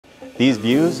These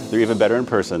views, they're even better in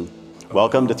person.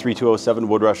 Welcome to 3207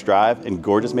 Woodrush Drive in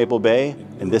gorgeous Maple Bay,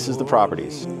 and this is the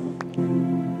properties.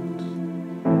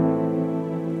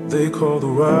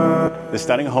 This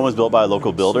stunning home is built by a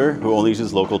local builder who only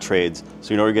uses local trades,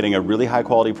 so you know you're getting a really high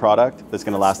quality product that's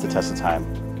going to last the test of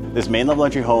time. This main level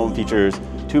entry home features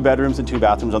 2 bedrooms and 2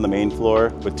 bathrooms on the main floor,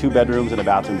 with 2 bedrooms and a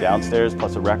bathroom downstairs,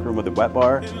 plus a rec room with a wet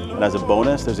bar. And as a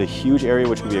bonus, there's a huge area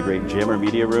which can be a great gym or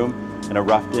media room, and a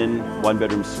roughed-in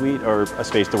 1-bedroom suite or a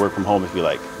space to work from home if you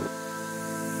like.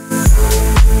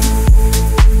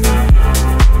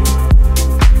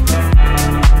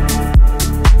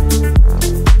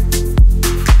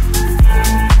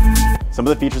 Some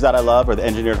of the features that I love are the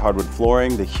engineered hardwood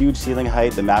flooring, the huge ceiling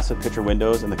height, the massive picture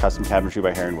windows, and the custom cabinetry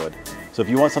by Heronwood. So if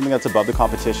you want something that's above the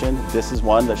competition, this is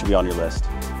one that should be on your list.